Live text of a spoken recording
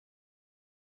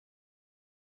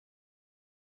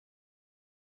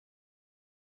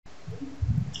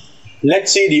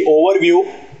Let's see the overview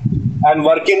and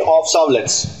working of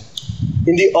servlets.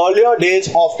 In the earlier days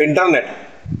of internet,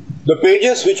 the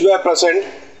pages which were present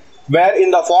were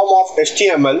in the form of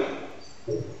HTML,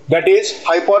 that is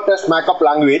hypertext markup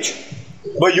language.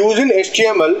 By using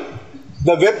HTML,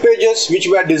 the web pages which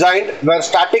were designed were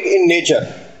static in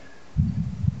nature.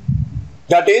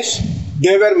 That is,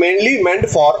 they were mainly meant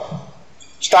for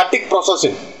static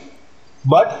processing.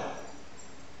 But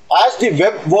as the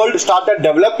web world started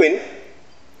developing,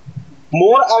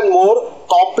 more and more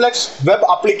complex web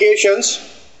applications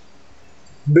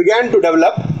began to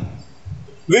develop,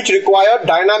 which required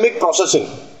dynamic processing.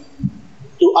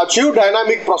 To achieve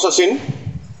dynamic processing,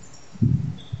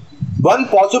 one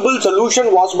possible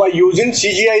solution was by using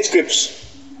CGI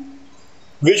scripts,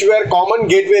 which were common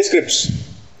gateway scripts.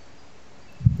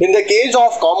 In the case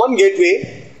of common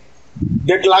gateway,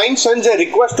 the client sends a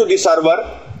request to the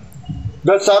server.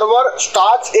 The server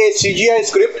starts a CGI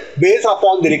script based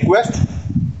upon the request.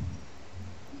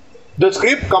 The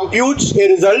script computes a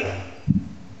result, and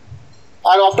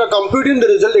after computing the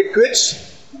result it quits.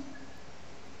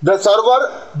 The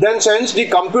server then sends the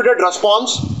computed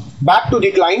response back to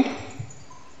the client.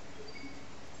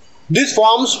 This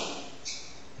forms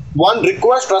one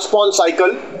request response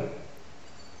cycle.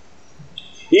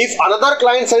 If another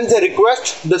client sends a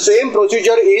request, the same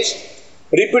procedure is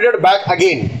repeated back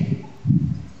again.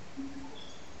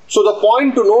 So the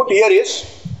point to note here is,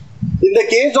 in the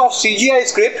case of CGI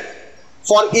script,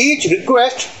 for each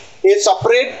request a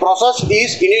separate process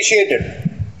is initiated.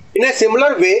 In a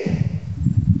similar way,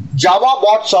 Java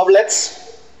bought servlets,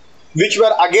 which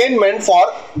were again meant for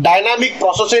dynamic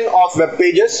processing of web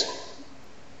pages.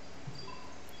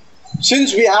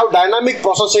 Since we have dynamic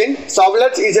processing,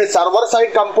 servlets is a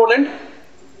server-side component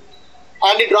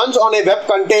and it runs on a web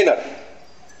container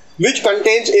which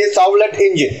contains a servlet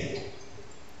engine.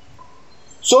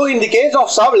 So in the case of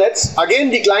servlets, again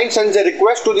the client sends a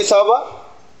request to the server.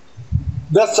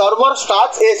 The server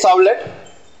starts a servlet.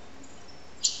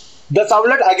 The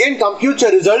servlet again computes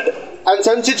a result and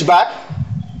sends it back.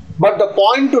 But the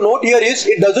point to note here is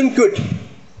it doesn't quit.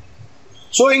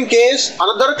 So in case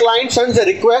another client sends a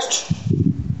request,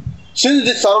 since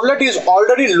the servlet is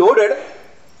already loaded,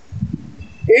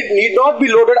 it need not be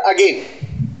loaded again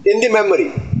in the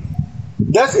memory,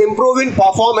 thus improving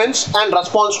performance and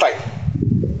response time.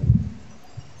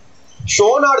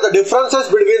 Shown are the differences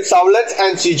between servlets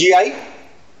and CGI.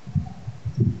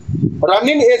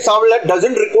 Running a servlet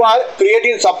doesn't require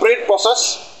creating separate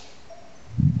process.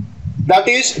 That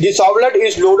is, the servlet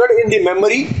is loaded in the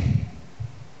memory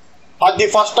at the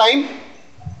first time,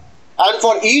 and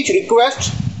for each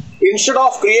request, instead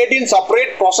of creating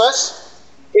separate process,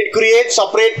 it creates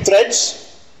separate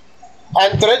threads,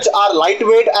 and threads are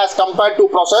lightweight as compared to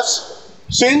process.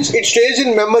 Since it stays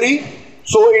in memory,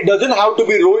 so it doesn't have to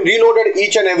be reloaded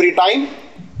each and every time,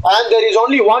 and there is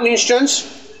only one instance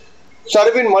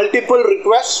serving multiple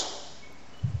requests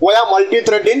via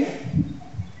multi-threading,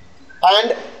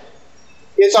 and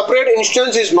a separate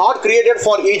instance is not created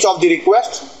for each of the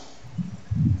requests.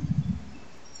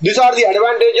 These are the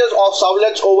advantages of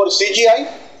servlets over CGI,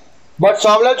 but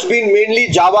servlets being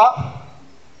mainly Java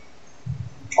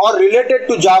or related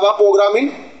to Java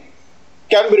programming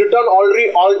can be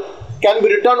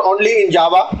written only in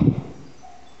Java,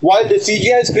 while the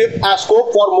CGI script has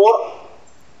scope for more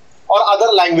or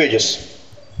other languages.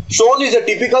 Shown is a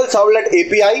typical servlet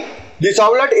API. The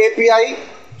servlet API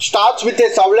starts with a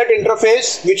servlet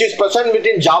interface which is present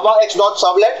within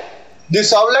javax.servlet. The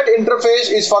servlet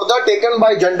interface is further taken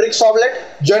by generic servlet.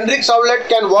 Generic servlet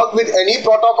can work with any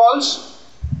protocols,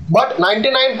 but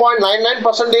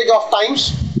 99.99% of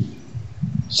times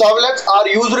servlets are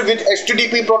used with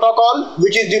HTTP protocol,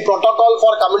 which is the protocol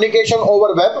for communication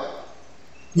over web,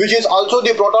 which is also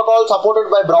the protocol supported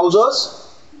by browsers.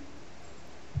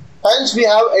 Hence we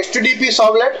have HTTP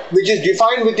servlet, which is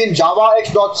defined within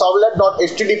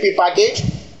javax.servlet.htdp package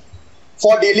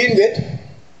for dealing with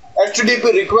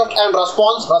HTTP request and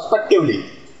response respectively.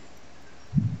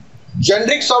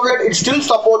 Generic servlet is still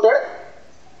supported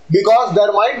because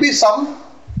there might be some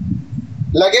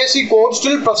legacy code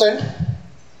still present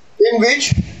in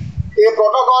which a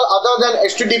protocol other than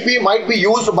HTTP might be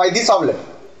used by the servlet.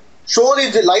 Shown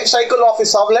is the life cycle of a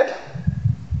servlet.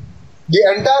 The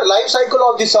entire life cycle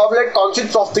of the servlet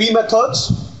consists of three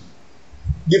methods.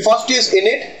 The first is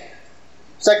init,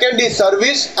 second is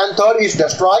service, and third is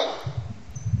destroy.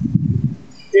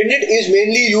 Init is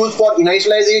mainly used for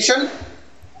initialization.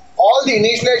 All the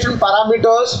initialization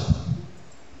parameters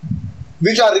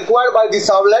which are required by the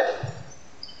servlet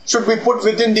should be put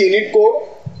within the init code.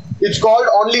 It's called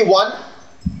only one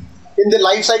in the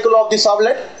life cycle of the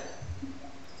servlet.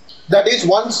 that is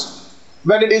once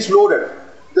when it is loaded.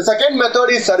 The second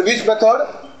method is service method.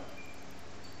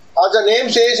 As the name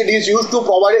says, it is used to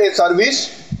provide a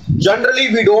service.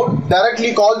 Generally, we don't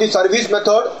directly call the service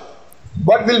method,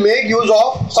 but will make use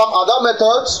of some other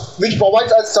methods which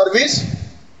provides us service.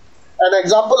 An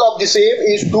example of the same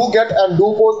is doGet and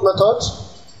doPost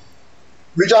methods,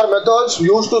 which are methods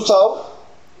used to serve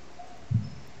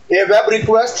a web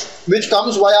request which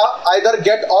comes via either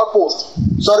get or post.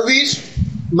 Service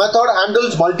method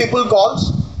handles multiple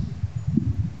calls,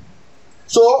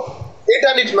 so it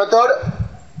and its method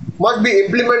must be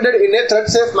implemented in a thread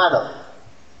safe manner.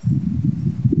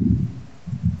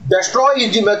 Destroy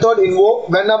is the method invoked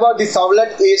whenever the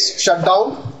servlet is shut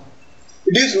down.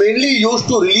 It is mainly used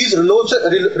to release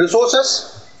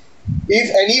resources, if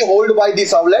any, held by the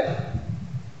servlet.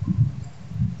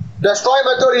 Destroy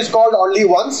method is called only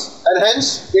once, and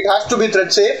hence it has to be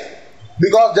thread safe,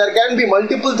 because there can be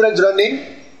multiple threads running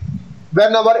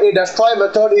whenever a destroy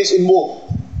method is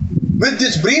invoked. With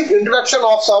this brief introduction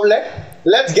of Servlet,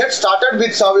 let's get started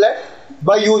with Servlet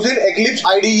by using Eclipse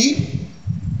IDE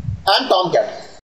and Tomcat.